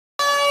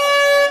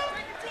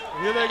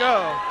Here they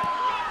go.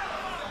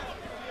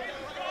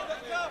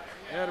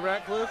 And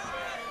Ratcliff.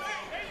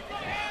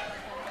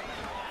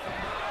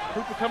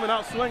 Cooper coming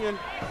out swinging.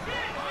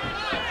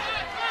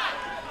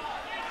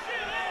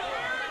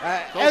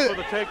 Goes for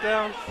the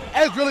takedown.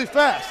 Ed's really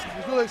fast.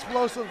 He's really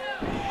explosive.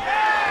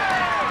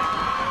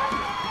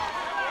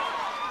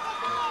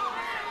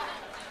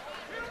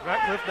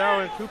 Ratcliff now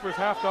in Cooper's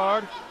half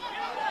guard.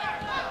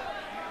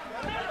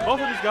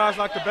 Both of these guys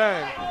like to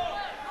bang.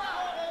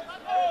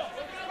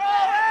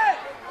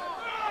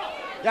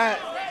 Yeah,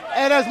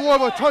 Ed has more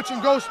of a touch and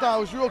go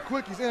style. He's real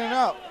quick. He's in and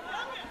out.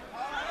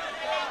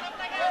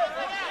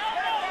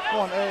 Come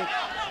on, Ed.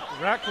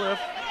 Ratcliff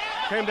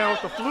came down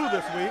with the flu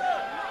this week.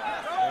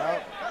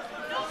 Yep.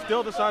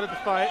 Still decided to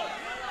fight.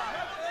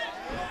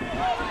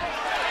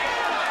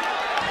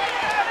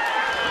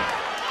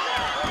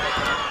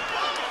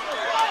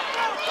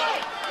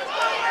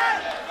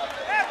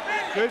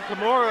 Good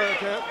Kimura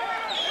attempt.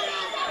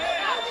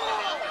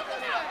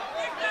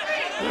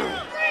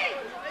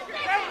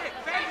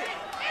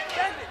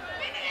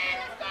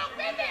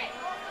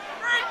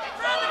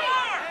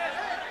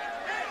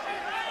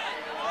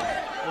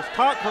 Was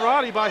taught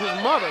karate by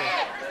his mother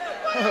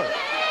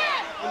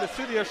in the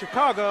city of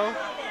Chicago.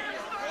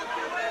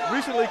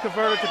 Recently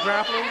converted to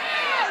grappling.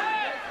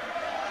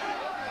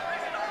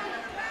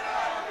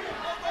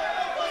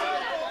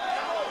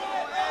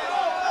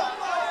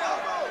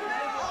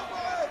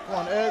 Come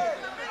on, Ed.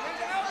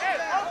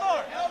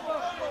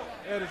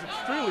 Ed is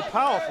extremely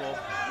powerful.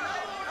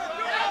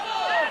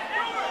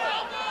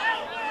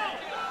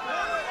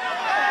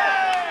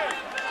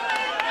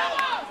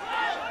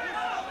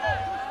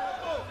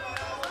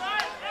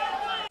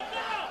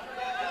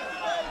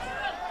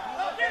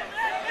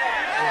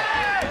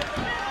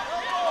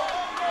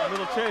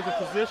 Change of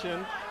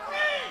position.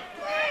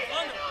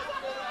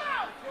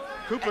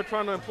 Cooper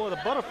trying to employ the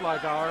butterfly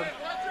guard.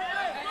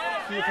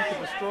 See if he can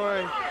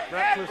destroy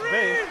Ratcliff's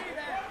base.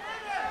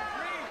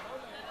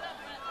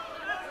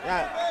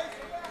 Yeah.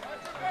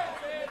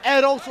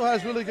 Ed also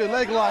has really good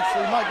leg locks,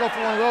 so he might go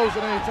for one of those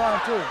at any time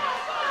too.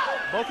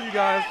 Both of you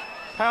guys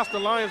passed the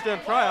Lions Den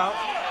tryout.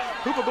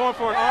 Cooper going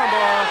for an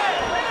armbar.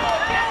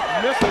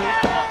 Misses.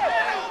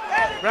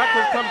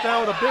 Ratcliff comes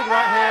down with a big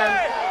right hand.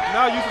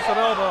 Now uses some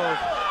elbows.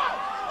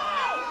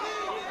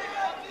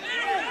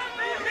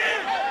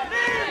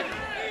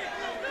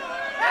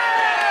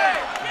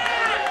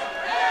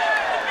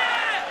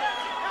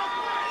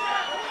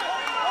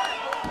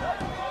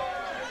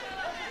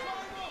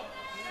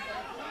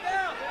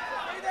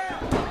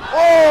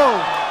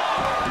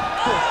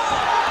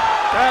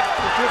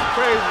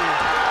 Crazy.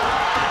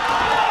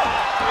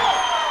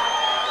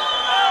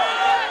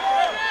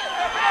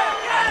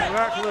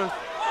 Ratcliff.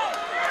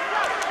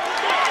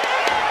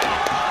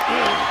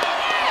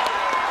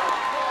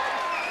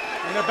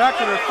 And they're back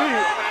to their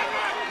feet.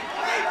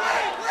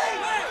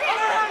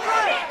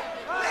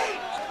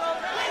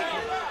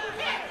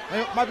 They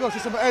might be able to see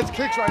some of Ed's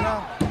kicks right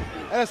now.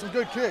 Ed has some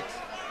good kicks.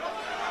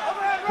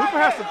 Cooper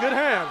has some good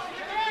hands.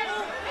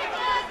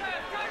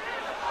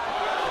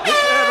 Good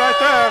hand right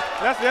there.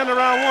 That's the end of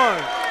round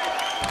one.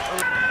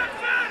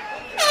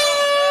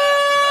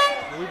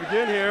 We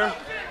begin here.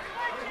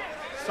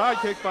 Side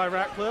kick by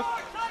Ratcliff.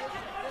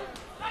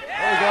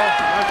 There we go.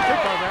 Nice kick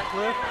by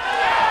Ratcliff.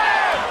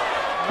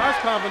 Nice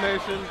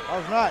combination. That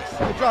was nice.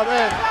 Good job,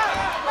 Ed.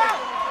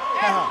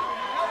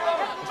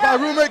 It's my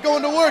roommate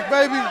going to work,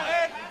 baby.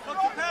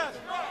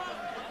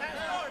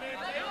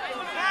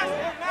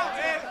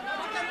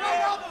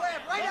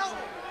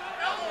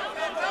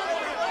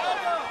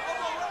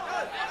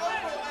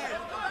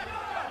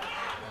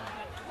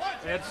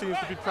 Ed seems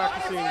to be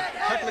practicing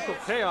technical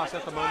chaos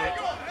at the moment.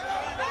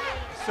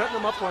 Setting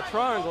him up for a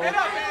triangle.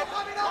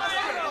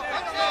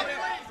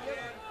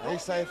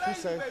 He's safe, he's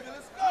safe.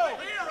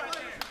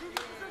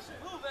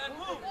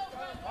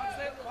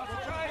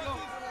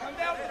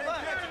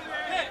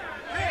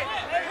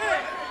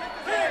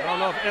 I don't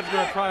know if Ed's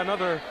going to try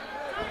another.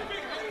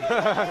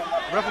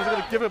 Ref is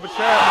going to give him a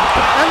shot.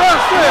 And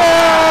that's it!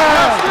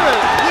 That's it!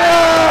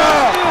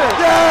 Yeah!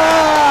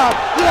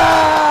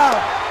 Yeah!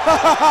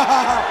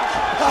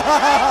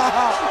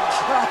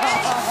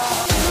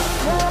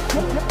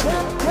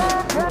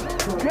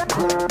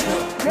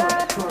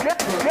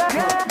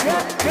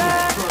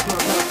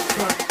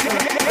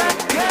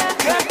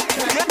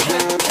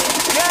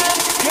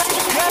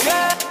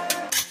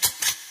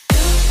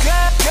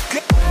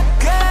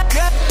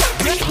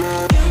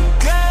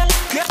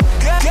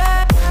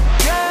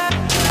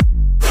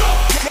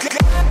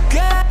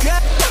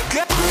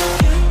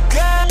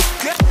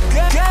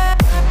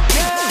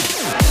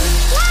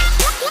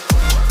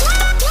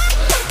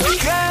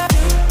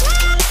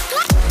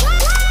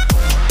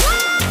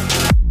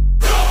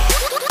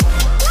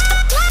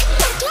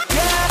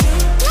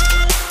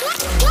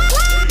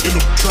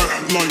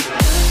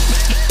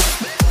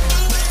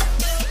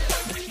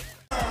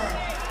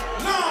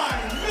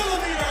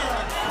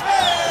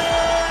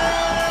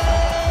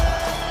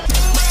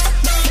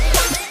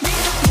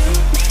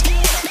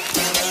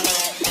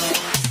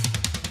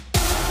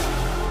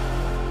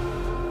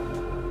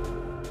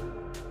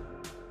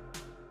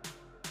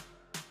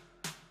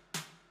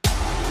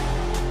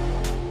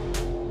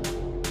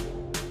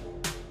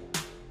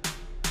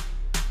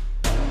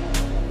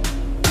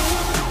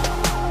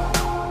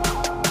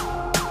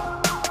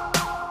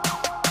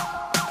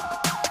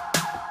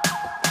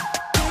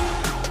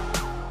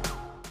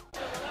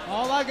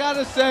 I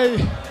gotta say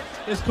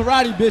is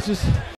karate, bitches.